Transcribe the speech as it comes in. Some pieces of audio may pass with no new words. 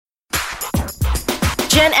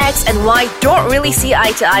Gen X and Y don't really see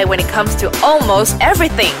eye to eye when it comes to almost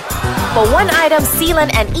everything. But one item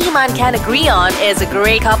Seelan and Iman can agree on is a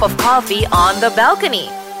great cup of coffee on the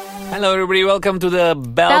balcony. Hello everybody, welcome to the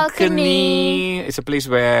balcony. It's a place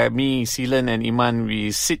where me, Seelan and Iman,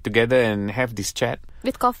 we sit together and have this chat.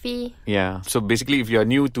 With coffee. Yeah, so basically if you're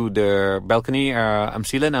new to the balcony, I'm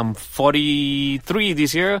Seelan, I'm 43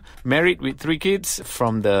 this year, married with 3 kids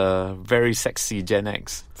from the very sexy Gen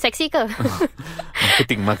X. Sexy ke?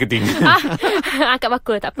 Marketing. Angkat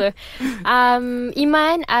bakul, tak apa.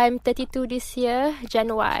 Iman, I'm 32 this year,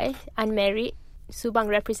 Gen Y, unmarried. Subang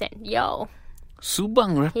represent. Yo.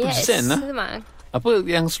 Subang represent yes, Subang. Apa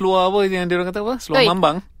yang seluar apa yang dia orang kata apa? Seluar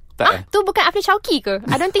Mambang? Tak tu bukan Afni Chowki ke?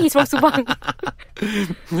 I don't think he's from Subang.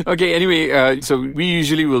 Okay, anyway, so we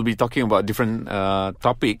usually will be talking about different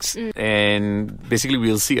topics, and basically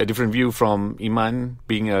we'll see a different view from Iman,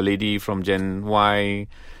 being a lady from Gen Y,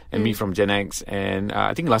 and me from Gen X. And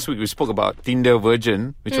I think last week we spoke about Tinder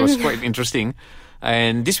Virgin, which was quite interesting.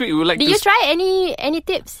 And this week we would like Did you try any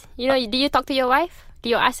tips? You know, did you talk to your wife?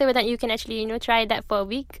 Did you ask her whether you can actually, try that for a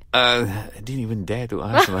week? I didn't even dare to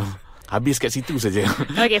ask. Habis kat situ saja.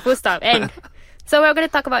 Okay, full stop. And so we're going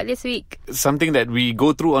to talk about this week. Something that we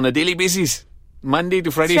go through on a daily basis. Monday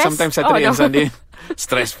to Friday, stress? Sometimes Saturday and Sunday.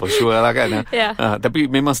 Stress for sure lah kan. Yeah. Tapi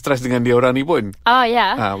memang stress dengan dia orang ni pun. Oh,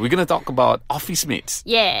 yeah. We're going to talk about Officemates.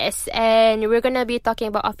 Yes, and we're going to be talking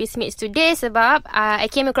about Officemates today sebab I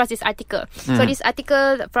came across this article. So this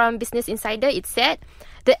article from Business Insider, it said,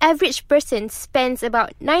 the average person spends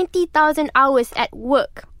about 90,000 hours at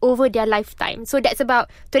work over their lifetime. So that's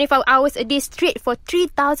about 25 hours a day straight for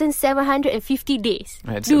 3,750 days.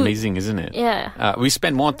 That's amazing, isn't it? Yeah. We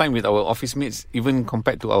spend more time with our office mates even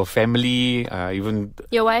compared to our family, even...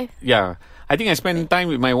 Your wife? Yeah. I think I spend time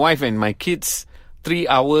with my wife and my kids 3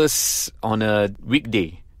 hours on a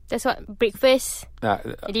weekday. That's what, breakfast,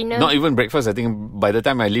 dinner? Not even breakfast. I think by the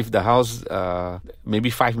time I leave the house, maybe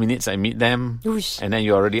 5 minutes I meet them. Whoosh. And then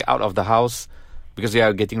you're already out of the house because they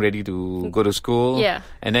are getting ready to go to school. Yeah.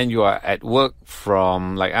 And then you are at work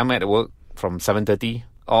from, like I'm at work from 7:30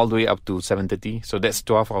 all the way up to 7:30. So that's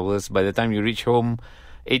 12 hours. By the time you reach home,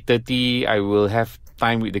 8:30, I will have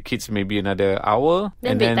time with the kids, maybe another hour.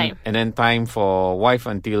 Then bedtime. And then time for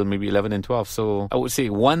wife until maybe 11 and 12. So I would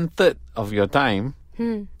say 1/3 of your time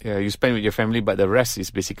you spend with your family, but the rest is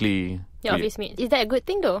basically your office mates. Is that a good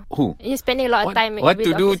thing though? Who? You're spending a lot of time what with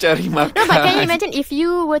to do, cari makan. No, but can you imagine if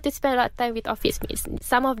you were to spend a lot of time with office mates,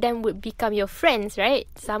 some of them would become your friends, right?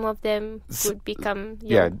 Some of them would become your...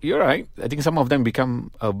 Yeah, you're right. I think some of them become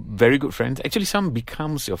very good friends. Actually, some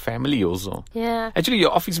becomes your family also. Yeah. Actually,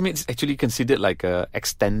 your office mates actually considered like a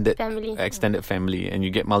extended family, and you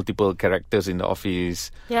get multiple characters in the office.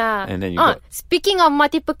 Yeah. And then you got... Speaking of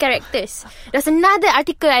multiple characters, there's another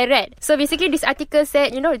article I read. So basically this article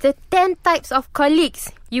said, the 10 types of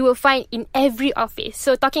colleagues you will find in every office.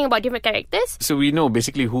 So talking about different characters. So we know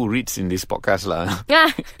basically who reads in this podcast lah.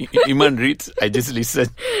 Iman reads, I just listen.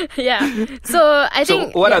 Yeah. So I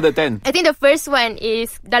think... So what are the 10? I think the first one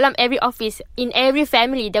is dalam every office, in every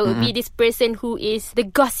family, there will be this person who is the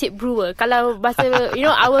gossip brewer. Kalau bahasa,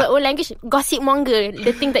 our own language, gossip monger,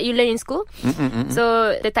 the thing that you learn in school.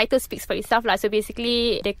 So the title speaks for itself lah. So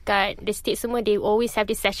basically dekat the state semua, they always have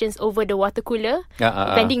these sessions over the water cooler,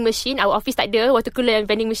 vending machine. Our office tak ada water cooler and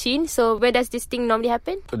vending machine. So where does this thing normally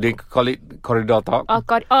happen? They call it corridor talk.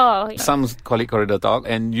 Some call it corridor talk.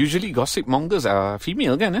 And usually gossip mongers are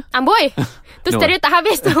female kan? Amboy. Tu No. stereotype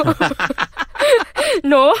habis tu.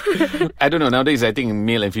 No. I don't know. Nowadays, I think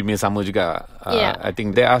male and female sama juga. I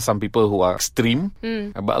think there are some people who are extreme.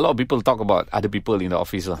 But a lot of people talk about other people in the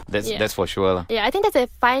office. That's for sure. Yeah, I think there's a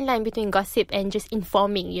fine line between gossip and just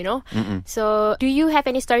informing, So, do you have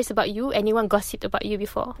any stories about you? Anyone gossiped about you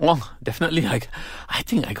before? Oh, definitely. I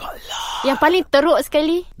think I got a lot. Yang paling teruk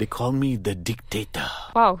sekali? They call me the dictator.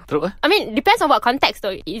 Wow. Teruk I mean, depends on what context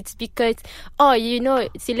though. It's because,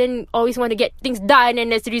 Silan always want to get things done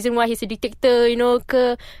and that's the reason why he's a dictator,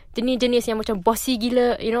 ke jenis yang macam bossy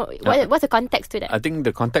gila, what's the context to that? I think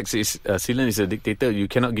the context is Silan is a dictator.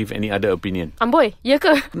 You cannot give any other opinion. Amboy, ya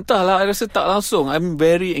ke? Entahlah, I rasa tak langsung. I'm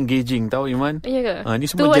very engaging, tahu Iman? Ya ke? Ni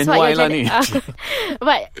semua Gen Y lah ni.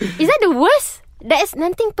 But is that the worst? There is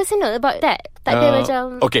nothing personal about that. Tak ada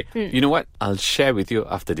macam... Okay, you know what? I'll share with you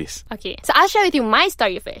after this. Okay, so I'll share with you my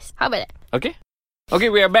story first. How about that? Okay. Okay,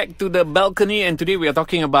 we are back to the balcony, and today we are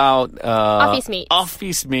talking about Officemates.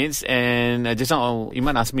 Officemates, and just now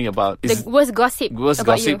Iman asked me about The worst gossip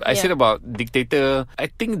about you. I said about dictator. I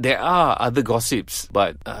think there are other gossips,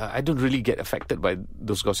 but I don't really get affected by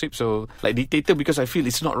those gossips. So like dictator, because I feel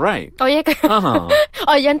it's not right. Oh ya ke?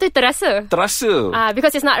 Oh, yang tu terasa.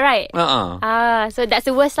 Because it's not right. So that's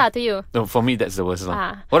the worst lah to you. No, for me that's the worst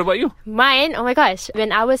lah. What about you? Mine, oh my gosh,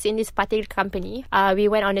 when I was in this particular company, we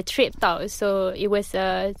went on a trip tau. So it was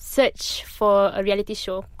a search for a reality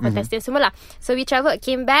show contestant semua lah. So we travelled,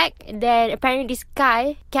 came back, then apparently this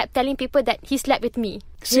guy kept telling people that he slept with me.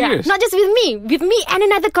 Serious? Yeah, not just with me and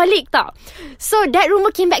another colleague tau. So that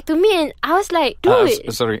rumour came back to me and I was like, dude.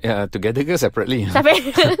 Together ke separately?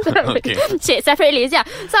 Separately. Okay. Shit, separately, yeah.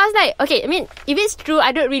 So I was like, okay, I mean, if it's true,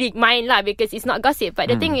 I don't really mind lah because it's not gossip.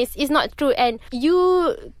 But the thing is, it's not true. And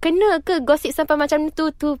you kena ke gossip sampai macam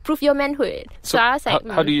tu to prove your manhood? So I was like,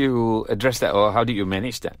 how do you address that, or how do you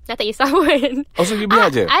manage that? I tak kisah pun. Oh, so you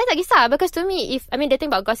biar je? I tak kisah because to me, the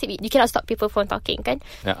thing about gossip, you cannot stop people from talking, kan?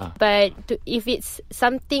 But if it's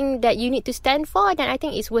something that you need to stand for, then I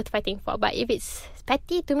think it's worth fighting for. But if it's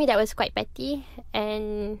petty, to me that was quite petty,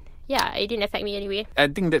 and yeah, it didn't affect me anyway.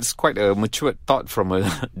 I think that's quite a mature thought from a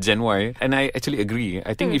Gen Y, and I actually agree.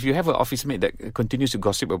 I think if you have an office mate that continues to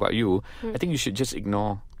gossip about you, I think you should just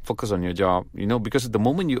ignore, focus on your job, because the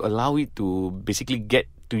moment you allow it to basically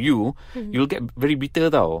get to you, you'll get very bitter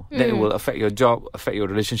tau. That will affect your job, affect your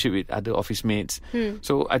relationship with other office mates.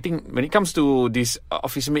 So I think when it comes to this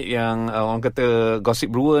office mate yang orang kata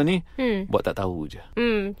gossip brewer ni, buat tak tahu je.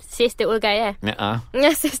 Says the old guy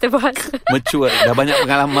says the boss. Mature, dah banyak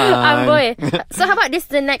pengalaman. Boy. So how about this,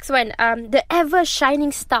 the next one, the ever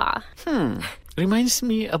shining star. Reminds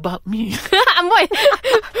me about me. Boy.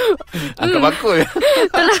 Angkat bakul.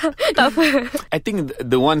 Tak apa. I think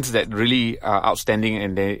the ones that really are outstanding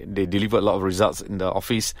and they deliver a lot of results in the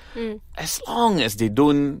office, as long as they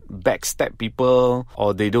don't backstab people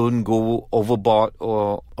or they don't go overboard,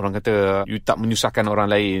 or orang kata you tak menyusahkan orang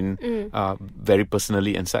lain very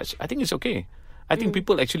personally and such, I think it's okay. I think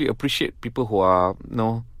people actually appreciate people who are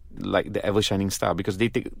like the ever shining star, because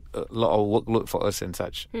they take a lot of workload for us and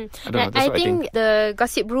such. I don't know. That's what I think the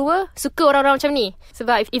gossip brewer suka orang-orang macam ni.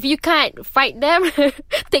 Sebab if you can't fight them,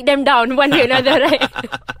 take them down one way or another, right?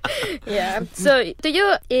 Yeah. So to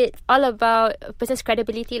you, it's all about a person's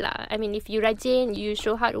credibility lah. I mean, if you rajin, you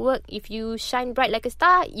show hard work, if you shine bright like a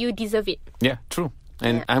star, you deserve it. Yeah, true.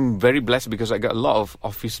 And I'm very blessed because I got a lot of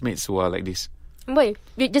office mates who are like this. Boy,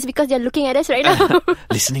 just because they're looking at us right now.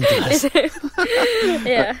 Listening to us.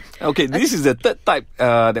 Yeah. Okay, this is the third type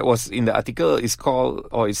that was in the article. Is called,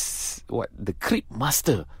 or is what? The creep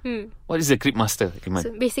master. What is the creep master, Iman? So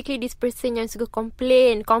basically, this person yang suka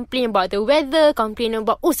complain about the weather, complain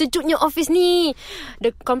about sejuknya office ni.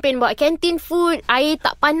 The complain about canteen food, air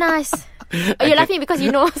tak panas. Are you laughing because you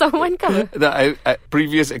know someone ke?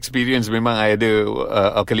 Previous experience, memang I ada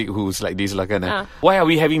a colleague who's like this lah kan. Why are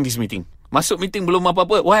we having this meeting? Masuk meeting belum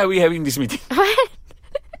apa-apa. Why are we having this meeting? What?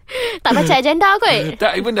 Tak baca agenda kot?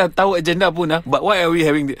 Tak, even dah tahu agenda pun lah. But why are we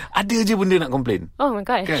having this? Ada je benda nak complain. Oh my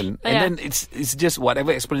gosh. Kan? And then it's just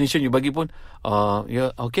whatever explanation you bagi pun,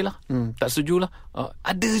 okay lah, tak setuju lah.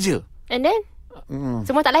 Ada je. And then?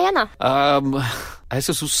 Semua tak layan lah. I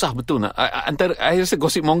rasa susah betul nak. I rasa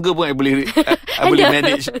gossip monger pun I boleh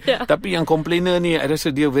manage. Tapi yang complainer ni, I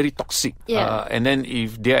rasa dia very toxic. And then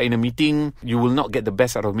if they are in a meeting, you will not get the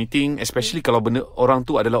best out of meeting, especially kalau orang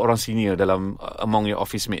tu adalah orang senior dalam among your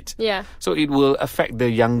office mates. So it will affect the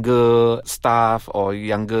younger staff or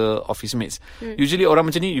younger office mates. Usually orang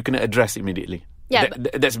macam ni, you kena address immediately. Yeah,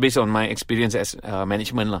 that's based on my experience as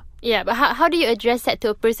management lah. Yeah, but how do you address that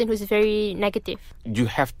to a person who's very negative?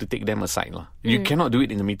 You have to take them aside lah. You cannot do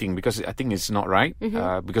it in the meeting because I think it's not right.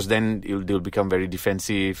 Because then they'll become very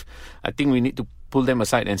defensive. I think we need to pull them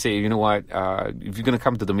aside and say, you know what, if you're going to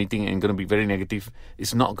come to the meeting and going to be very negative,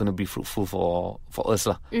 it's not going to be fruitful for us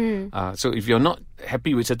lah. So if you're not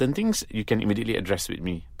happy with certain things, you can immediately address with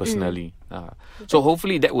me personally. So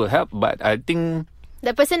hopefully that will help. But I think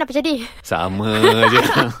that person apa jadi? Sama je.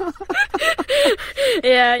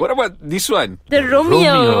 Yeah. What about this one? The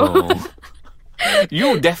Romeo.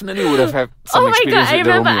 You definitely would have had some experience with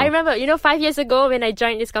the Romeo. I remember. 5 years ago when I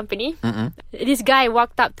joined this company, this guy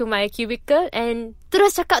walked up to my cubicle and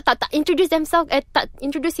terus cakap tak introduce himself,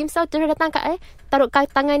 terus datang kat taruh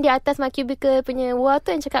tangan dia atas my cubicle punya wall tu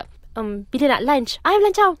and cakap, bila nak lunch?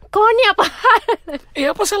 Lunch tau. Kau ni apa hal?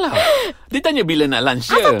 Apa salah? Dia tanya bila nak lunch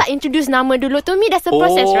je. Asal tak introduce nama dulu? To me that's the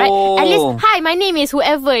process, right? At least, hi, my name is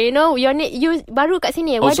whoever, your name, you baru kat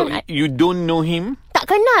sini. So you don't know him? Tak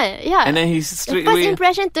kenal. Yeah. And then he's the straight first away.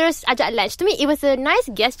 impression terus ajak lunch. To me, it was a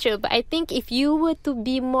nice gesture. But I think if you were to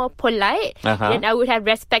be more polite, then I would have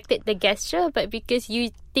respected the gesture. But because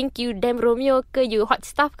you think you damn Romeo ke, you hot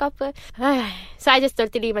stuff ke apa, so I just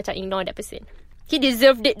totally macam ignore that person. He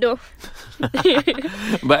deserved it though.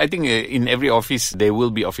 But I think in every office there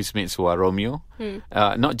will be office mates who are Romeo.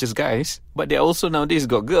 Not just guys, but they also nowadays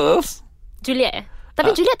got girls. Juliet.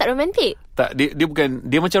 Tapi Juliet tak romantik. Tak, dia bukan,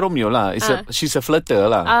 dia macam Romeo lah. She's a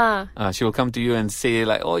flirter lah. She will come to you and say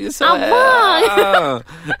like, oh, you're so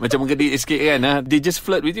macam menggedik sikit kan. They just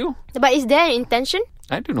flirt with you. But is there an intention?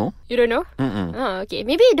 I don't know. You don't know? Okay.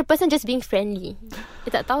 Maybe the person just being friendly.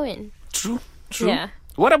 Dia tak tahu kan. True. Yeah.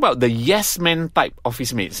 What about the yes man type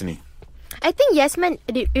office mates ni? I think yes man,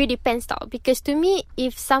 it really depends tau. Because to me,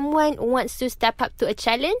 if someone wants to step up to a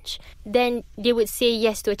challenge, then they would say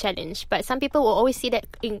yes to a challenge. But some people will always say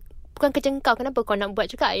that bukan kerja kau, kenapa kau nak buat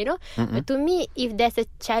juga, you know. But to me, if there's a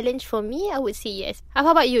challenge for me, I would say yes. How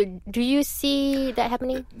about you? Do you see that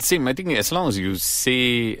happening? Same, I think as long as you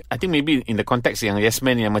say, I think maybe in the context yang yes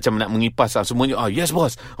man yang macam nak mengipas semuanya, yes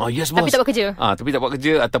boss, yes boss, tapi tak buat kerja. Tapi tak buat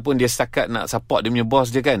kerja, ataupun dia setakat nak support dia punya boss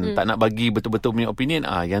je kan, tak nak bagi betul-betul punya opinion,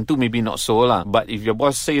 yang tu maybe not so lah. But if your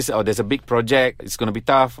boss says, there's a big project, it's going to be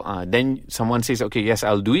tough, then someone says, okay, yes,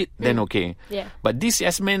 I'll do it, then okay. Yeah. But this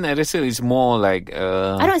yes man, I rasa is more like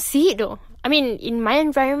I don't see it though. I mean, in my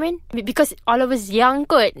environment, because all of us young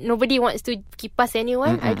kot, nobody wants to kipas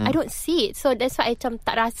anyone. I don't see it. So that's why I macam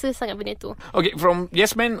tak rasa sangat benda tu. Okay, from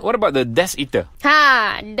yes man, what about the desk eater?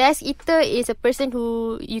 Desk eater is a person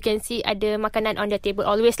who you can see ada makanan on their table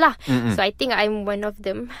always lah. So I think I'm one of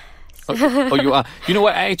them. Oh, you are. You know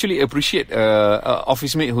what? I actually appreciate a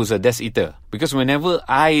office mate who's a desk eater, because whenever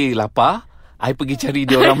I lapar, I pergi cari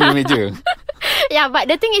dia orang punya meja. Yeah,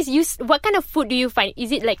 but the thing is, what kind of food do you find?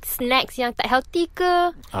 Is it like snacks yang tak healthy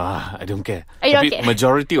ke? I don't care. You don't Tapi care?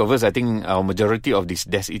 majority of us, I think majority of this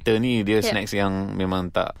desk eater ni, dia snacks yang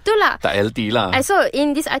memang tak healthy lah. I saw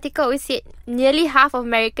in this article, it said nearly half of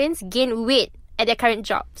Americans gain weight at their current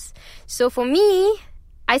jobs. So for me,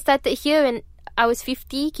 I started here when I was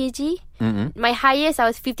 50 kg. My highest,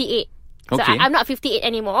 I was 58. So Okay. I'm not 58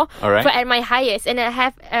 anymore. Alright. But at my highest. And I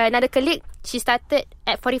have another colleague. She started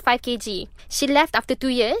at 45 kg. She left after 2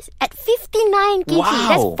 years at 59 kg. Wow.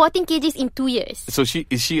 That's 14 kgs in 2 years. So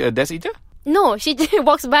is she a desk eater? No, she just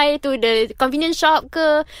walks by to the convenience shop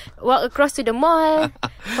ke, walk across to the mall.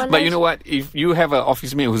 But you know what? If you have an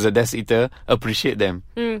office mate who's a desk eater, appreciate them.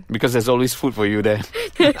 Because there's always food for you there.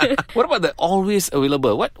 What about the always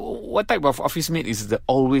available? What type of office mate is the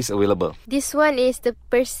always available? This one is the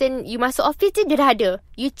person, you masuk office je, dia dah ada.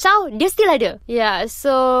 You chow, dia still ada. Yeah,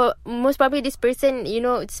 so most probably this person,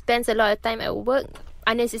 spends a lot of time at work.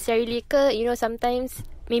 Unnecessarily ke, sometimes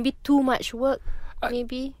maybe too much work.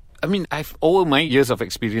 Maybe. I mean, over my years of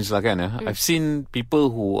experience lah kan, I've seen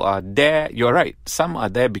people who are there. You're right. Some are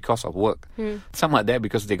there because of work. Some are there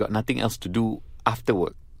because they got nothing else to do after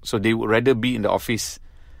work. So they would rather be in the office.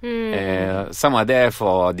 Some are there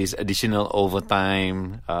for this additional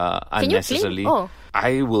overtime unnecessarily. Can you claim?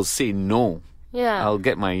 I will say no. Yeah. I'll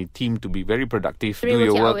get my team to be very productive. Very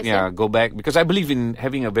do your working work. hours, Go back. Because I believe in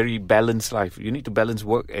having a very balanced life. You need to balance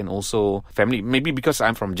work and also family. Maybe because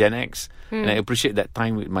I'm from Gen X and I appreciate that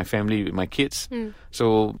time with my family, with my kids.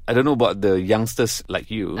 So I don't know about the youngsters like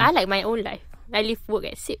you. I like my own life. I leave work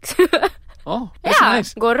at 6. Oh, that's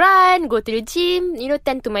nice. Go run, go to the gym,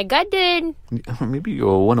 tend to my garden. Maybe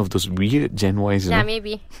you're one of those weird Gen Ys. Yeah,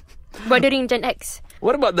 maybe. Bordering Gen X.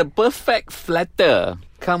 What about the perfect flatter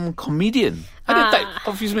come comedian? Ada type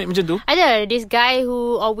office mate macam tu? Ada. This guy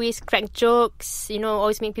who always crack jokes,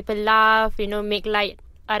 always make people laugh, make light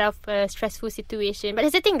out of a stressful situation. But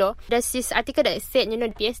there's the thing though. There's this article that said,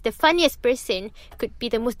 the funniest person could be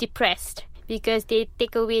the most depressed. Because they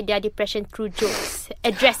take away their depression through jokes.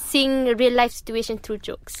 Addressing real life situation through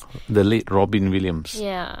jokes. The late Robin Williams.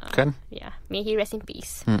 Yeah. Kan? Yeah. May he rest in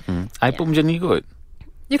peace. I pun macam ni kot.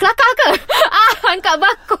 You kelakar ke? Angkat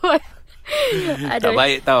bakut. Tak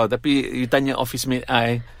baik tau. Tapi you tanya office mate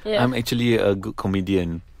I'm actually a good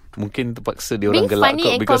comedian. Mungkin terpaksa dia orang gelak kot. Being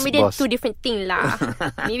funny and because comedian boss. two different thing lah.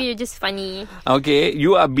 Maybe you're just funny. Okay,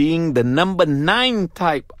 you are being the number 9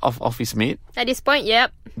 type of office mate. At this point,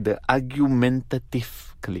 yep. The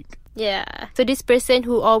argumentative colleague. Yeah. So this person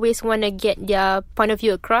who always want to get their point of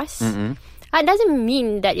view across. It doesn't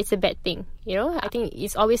mean that it's a bad thing. I think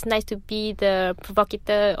it's always nice to be the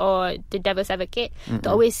provocateur or the devil's advocate, to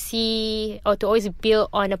always see or to always build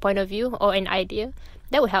on a point of view or an idea.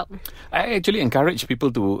 That would help. I actually encourage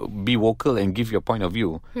people to be vocal and give your point of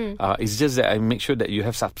view. It's just that I make sure that you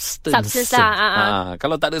have substance.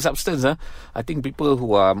 Kalau tak ada substance, I think people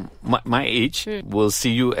who are my age will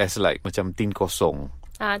see you as like macam tin kosong.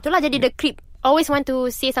 Itulah jadi the creep. Always want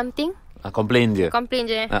to say something. Complain je.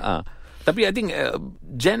 Tapi I think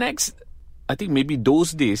Gen X, I think maybe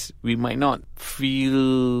those days we might not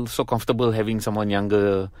feel so comfortable having someone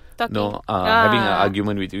younger having an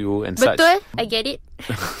argument with you and such. Betul, I get it.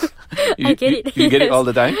 I get it. You get it all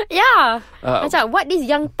the time? Yeah. Macam, what is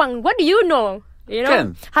young punk? What do you know?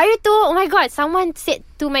 Kan? Hari tu, oh my god, someone said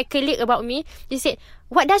to my colleague about me, they said,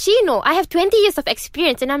 what does she know? I have 20 years of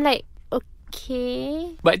experience. And I'm like,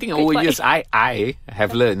 okay. But I think over years, I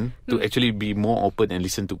have learned to actually be more open and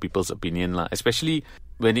listen to people's opinion lah. Especially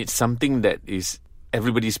when it's something that is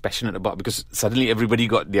everybody's passionate about, because suddenly everybody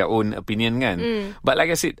got their own opinion kan. But like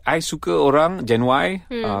I said, I suka orang Gen Y.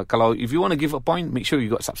 Kalau if you want to give a point, make sure you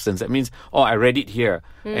got substance. That means, I read it here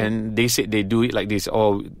and they said they do it like this,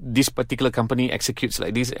 or this particular company executes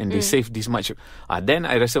like this and they save this much. Then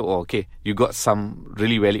I rasa, okay, you got some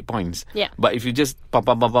really valid points. Yeah. But if you just but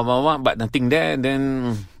nothing there,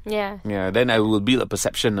 then then I will build a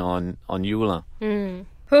perception on you lah.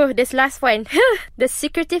 Oh, this last one. The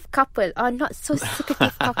secretive couple or not so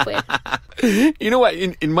secretive couple. You know what?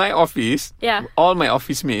 In my office, all my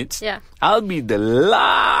office mates, I'll be the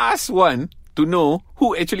last one to know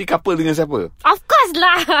who actually couple dengan siapa. Of course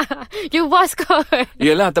lah. You boss ko.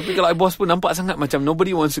 Yelah, tapi kalau I boss pun nampak sangat macam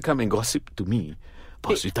nobody wants to come and gossip to me.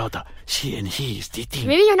 Boss, you tahu tak? She and he is dating.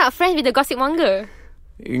 Maybe you're not friends with the gossip monger.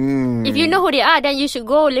 If you know who they are, then you should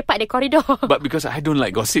go lepak the corridor. But because I don't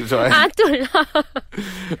like gossip, so itulah.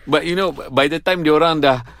 But by the time diorang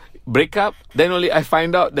dah break up, then only I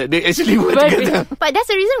find out that they actually were together. But that's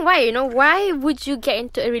the reason why, why would you get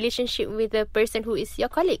into a relationship with a person who is your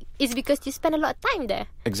colleague? It's because you spend a lot of time there.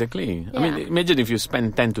 Exactly. I mean, imagine if you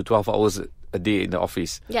spend 10 to 12 hours a day in the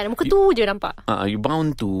office. Muka tu je nampak. You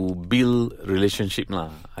bound to build relationship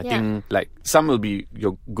lah. I think like some will be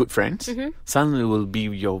your good friends, some will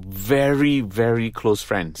be your very, very close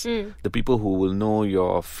friends. The people who will know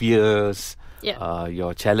your fears,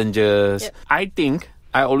 your challenges. I think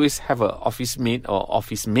I always have a office mate or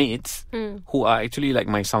office mates who are actually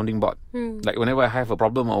like my sounding board. Like whenever I have a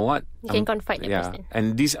problem or what, you can confide in person.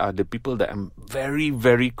 And these are the people that I'm very,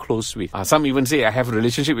 very close with. Some even say I have a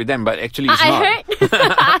relationship with them, but actually it's not. I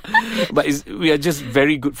heard. But we are just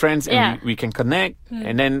very good friends and we can connect.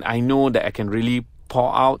 And then I know that I can really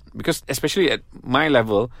pour out, because especially at my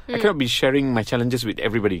level, I cannot be sharing my challenges with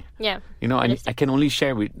everybody. I can only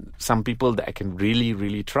share with some people that I can really,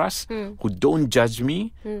 really trust, who don't judge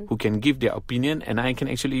me, who can give their opinion, and I can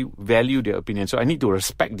actually value their opinion. So I need to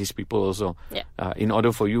respect these people also, in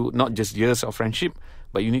order for you, not just years of friendship,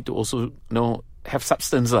 but you need to also have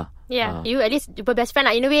substance lah. You at least your best friend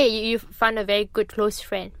lah. In a way, you found a very good close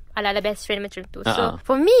friend, ala best friend macam tu. So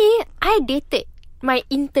for me, I dated my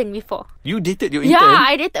intern before. You dated your intern? Yeah,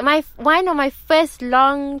 I dated one of my first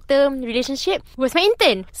long-term relationship was my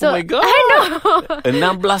intern. So, oh my god. I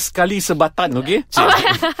know. 16 kali sebatan, okay?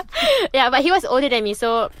 Yeah, but he was older than me.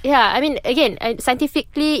 So, I mean, again,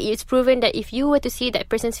 scientifically, it's proven that if you were to see that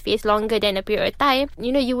person's face longer than a period of time,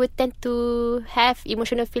 you would tend to have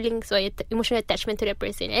emotional feelings or emotional attachment to that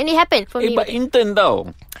person. And it happened for me. But intern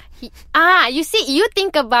tau. You see, you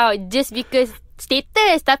think about just because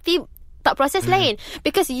status, tapi tak proses lain.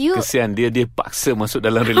 Because you... Kesian dia paksa masuk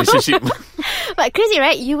dalam relationship. But crazy,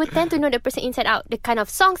 right? You would tend to know the person inside out. The kind of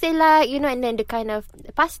songs they like, and then the kind of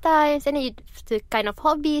pastimes, and then the kind of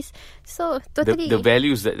hobbies. So, totally... The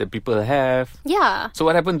values that the people have. Yeah. So,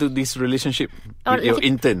 what happened to this relationship with your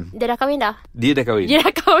intern? Dia dah kahwin dah. Dia dah kahwin? Dia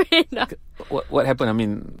dah kahwin dah. What happened? I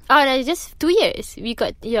mean... just 2 years. We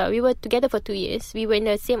were together for 2 years. We were in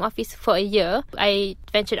the same office for a year. I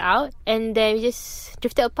ventured out, and then we just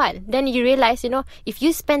drifted apart. Then you realize, if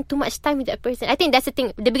you spend too much time with that person, I think that's the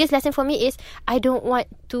thing. The biggest lesson for me is I don't want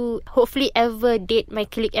to hopefully ever date my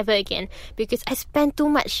colleague ever again, because I spend too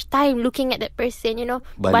much time looking at that person,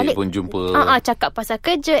 Balik pun jumpa. Cakap pasal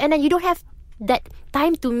kerja, and then you don't have that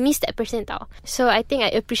time to miss that person tau. So I think I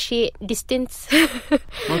appreciate distance.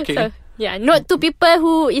 Okay. So, note to people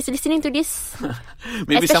who is listening to this.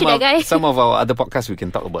 Maybe some of our other podcasts we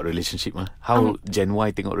can talk about relationship. How Gen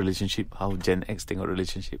Y tengok relationship, how Gen X tengok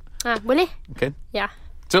relationship. Boleh? Okay. Yeah.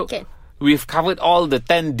 So, we've covered all the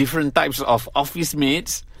 10 different types of office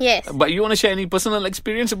mates. Yes. But you want to share any personal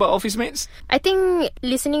experience about office mates? I think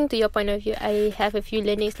listening to your point of view, I have a few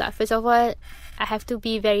learnings. First of all, I have to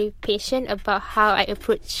be very patient about how I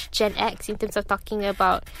approach Gen X in terms of talking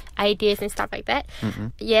about ideas and stuff like that.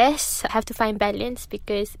 Yes, I have to find balance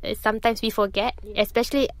because sometimes we forget,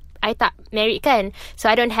 especially I tak married kan, so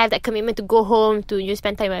I don't have that commitment to go home to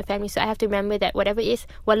spend time with my family. So I have to remember that whatever it is,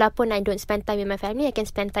 walaupun I don't spend time with my family, I can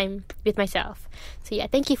spend time with myself. So yeah,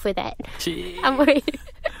 thank you for that. I'm worried.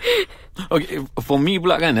 Okay, for me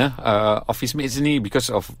pula kan, office mates ni,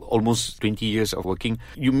 because of almost 20 years of working,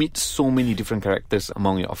 you meet so many different characters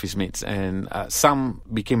among your office mates, and some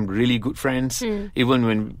became really good friends. Even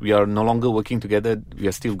when we are no longer working together, we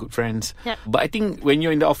are still good friends. Yep. But I think when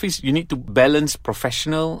you're in the office, you need to balance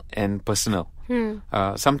professional and personal.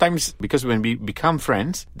 Sometimes, because when we become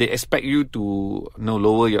friends, they expect you to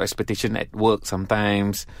lower your expectation at work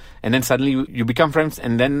sometimes, and then suddenly you become friends,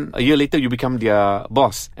 and then a year later you become their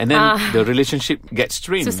boss, and then the relationship gets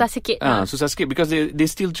strained. Susah sikit. Susah sikit, because they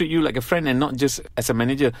still treat you like a friend and not just as a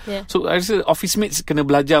manager. Yeah. So I rasa office mates kena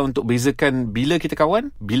belajar untuk bezakan bila kita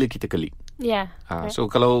kawan, bila kita colleague. Yeah. Right. So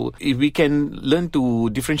if we can learn to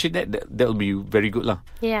differentiate that will be very good lah.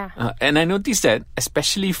 Yeah. And I noticed that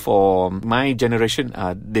especially for my generation,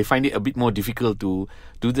 they find it a bit more difficult to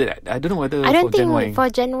do that. I don't know whether I don't for Gen Y. think for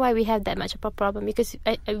Gen Y we have that much of a problem because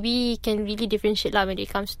we can really differentiate when it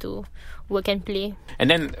comes to work and play. And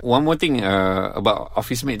then one more thing about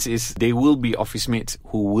office mates is they will be office mates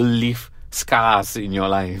who will leave scars in your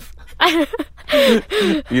life.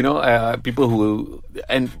 People who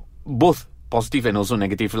and both positive and also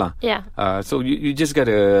negative lah. Yeah. So you just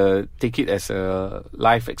gotta take it as a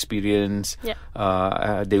life experience. Yeah.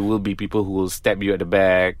 There will be people who will stab you at the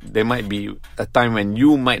back. There might be a time when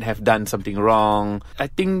you might have done something wrong.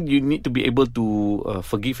 I think you need to be able to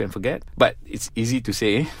forgive and forget. But it's easy to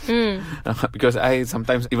say because I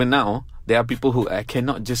sometimes, even now, there are people who I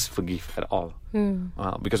cannot just forgive at all.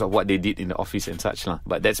 Because of what they did in the office and such lah.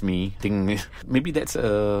 But that's me. Think maybe that's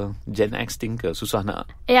a Gen X thing ke, susah nak.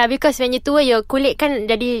 Yeah, because when you tua, your kulit kan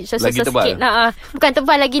jadi susah Lagi tebal. sikit. Bukan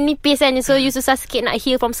tebal, lagi nipis kan. So you susah sikit nak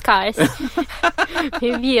heal from scars.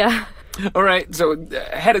 Maybe Alright, so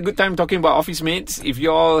had a good time talking about office mates. If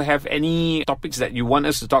you all have any topics that you want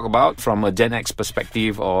us to talk about from a Gen X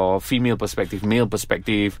perspective or female perspective, male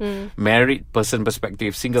perspective, married person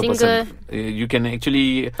perspective, single person, you can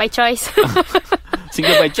actually... by choice.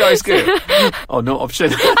 Single by choice ke? Oh, no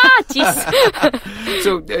option. Jeez.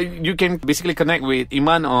 So you can basically connect with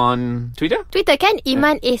Iman on Twitter? Twitter kan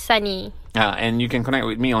Iman Ehsani. And you can connect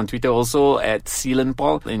with me on Twitter also at Sealan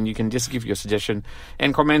Paul, and you can just give your suggestion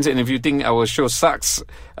and comments. And if you think our show sucks,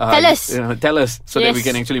 tell us so that we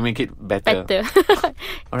can actually make it better.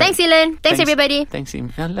 Right. Thanks, Sealan. Thanks everybody. Thanks,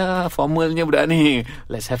 Iman. Alah, formalnya budak ni.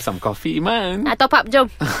 Let's have some coffee, Iman. Top up, jom.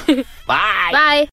 Bye. Bye.